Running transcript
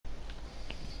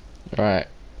Right,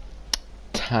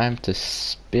 time to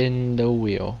spin the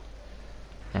wheel.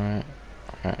 Alright,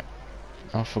 alright.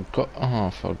 I forgot. Oh,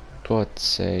 for God's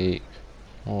sake.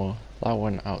 Oh, that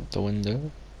went out the window.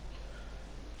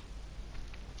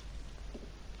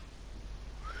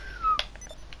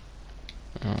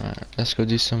 Alright, let's go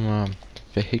do some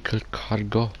vehicle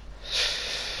cargo.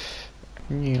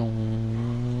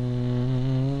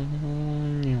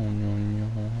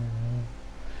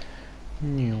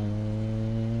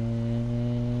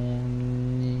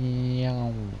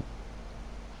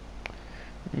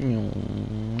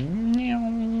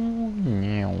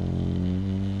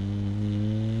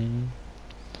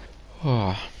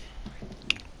 Oh,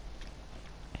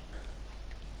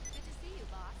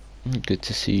 good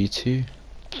to see you too.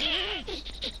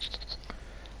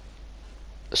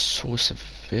 Source of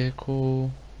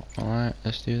vehicle. Alright,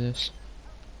 let's do this.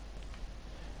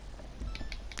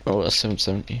 Oh, that's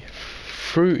 770.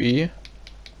 Fruity.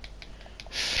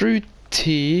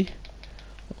 Fruity.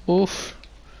 Oof.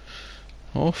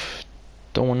 Oof.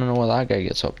 Don't want to know what that guy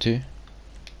gets up to.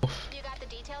 Oof. You got the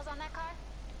details on that car?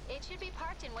 It should be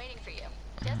parked and waiting for you.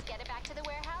 Just get it back to the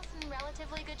warehouse in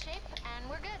relatively good shape, and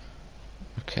we're good.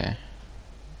 Okay.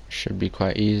 Should be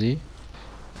quite easy.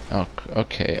 Oh,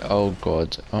 okay. Oh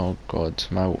god. Oh god.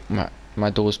 My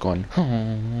door's gone. Oh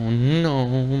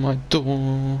no, my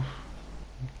door.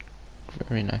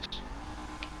 Very nice.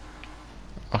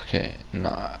 Okay.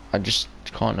 Nah, I just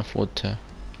can't afford to,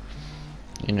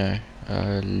 you know,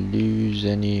 lose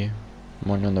any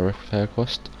money on the repair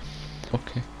cost.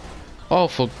 Okay. Oh,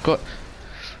 forgot.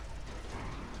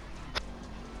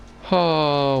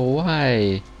 Oh,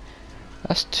 why?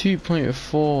 That's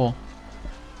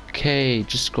 2.4k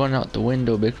just gone out the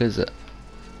window because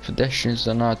pedestrians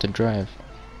don't know how to drive.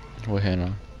 We're here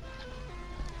now.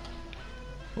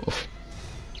 Oof.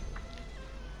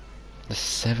 The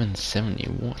 770,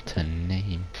 what a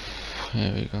name.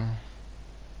 Here we go.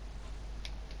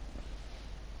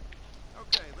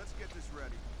 Okay, let's get this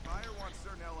ready. Buyer wants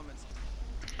certain elements.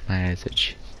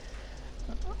 Message.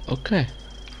 Okay.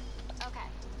 Okay,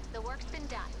 the work's been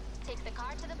done. Take the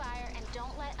car to the buyer and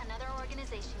don't let another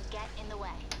organization get in the way.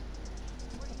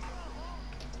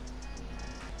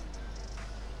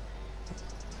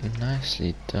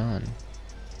 Nicely done.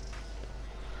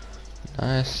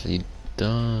 Nicely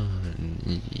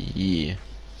done. Yeah.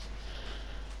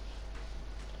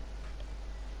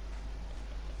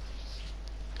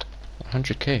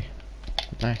 100k.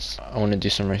 Nice. I want to do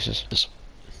some races.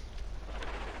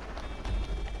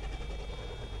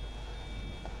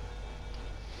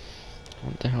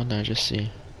 What the hell did I just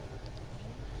see?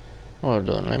 Hold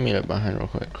on, let me look behind real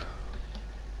quick.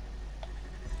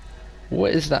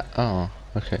 What is that? Oh,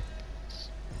 okay.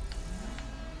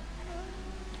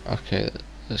 Okay,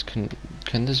 this can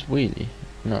this wheelie?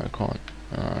 No, it can't.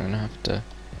 I'm gonna have to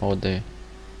hold there.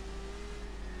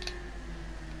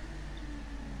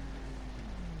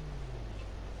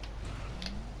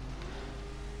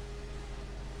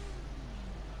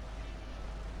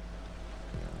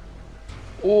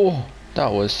 Oh,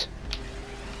 that was.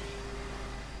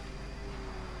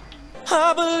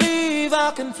 I believe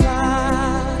I can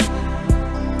fly.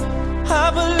 I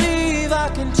believe I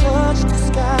can touch the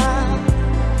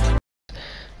sky.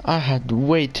 I had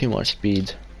way too much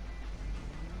speed.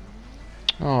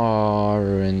 Oh, I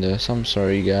ruined this. I'm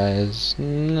sorry, guys.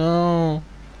 No,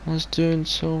 I was doing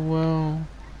so well.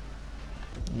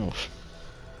 Oof.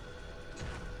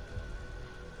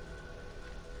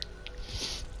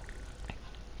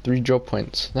 Three drop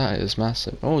points. That is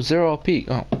massive. Oh, 0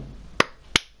 peak. Oh.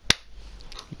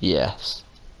 Yes.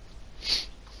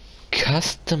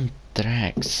 Custom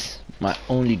tracks. My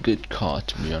only good car,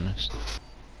 to be honest.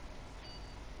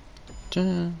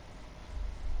 The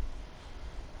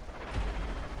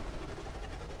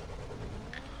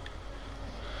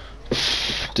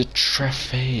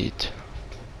traffic.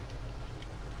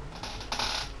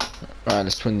 Alright,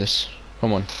 let's win this.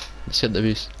 Come on. Let's hit the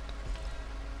beast.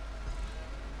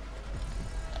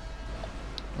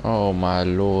 Oh my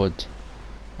lord.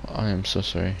 I am so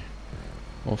sorry.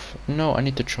 Oof. No, I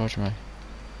need to charge my...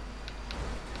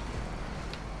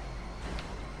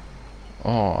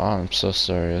 Oh, I'm so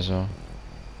sorry as well.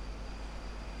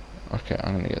 Okay,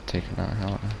 I'm gonna get taken out,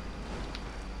 aren't I?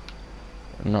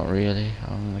 Not really.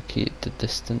 I'm gonna keep the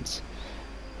distance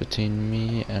between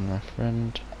me and my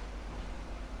friend.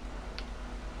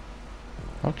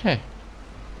 Okay.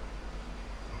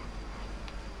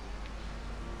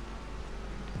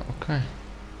 Okay.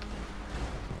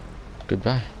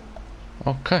 Goodbye.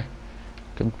 Okay.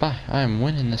 Goodbye. I am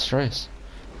winning this race.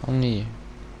 Only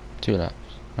 2 laps.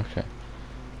 Okay.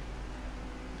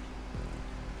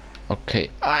 Okay.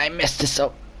 I messed this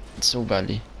up. so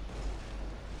badly.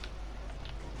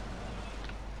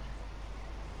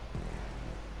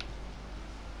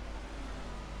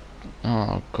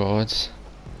 Oh god.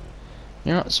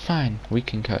 You know, it's fine. We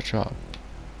can catch up.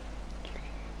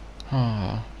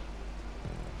 Ah.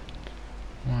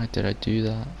 Why did I do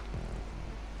that?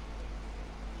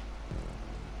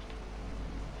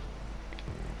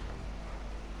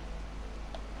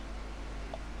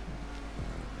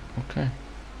 Okay.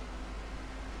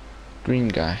 Green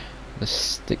guy. Let's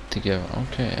stick together.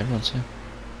 Okay, everyone's here.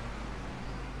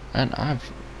 And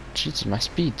I've... Jesus, my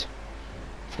speed.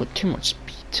 I've got too much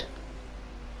speed.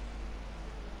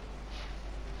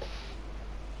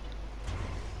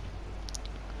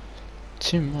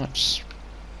 Too much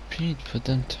speed for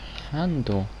them to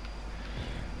handle.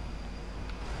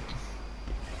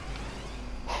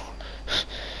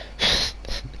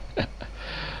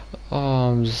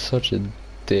 Oh, I'm such a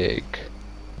dick.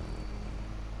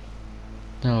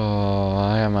 Oh,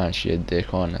 I am actually a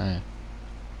dick, aren't I?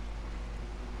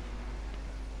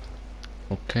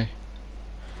 Okay.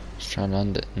 Let's try and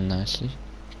land it nicely.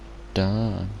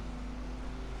 Done.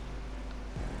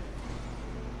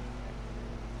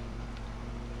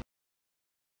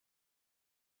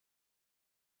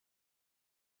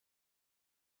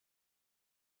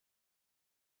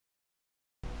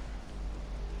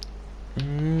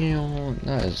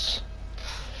 That is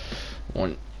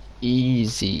one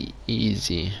easy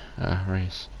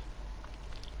race.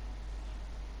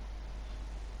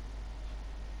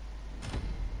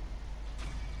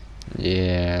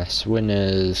 Yes,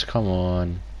 winners, come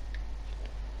on.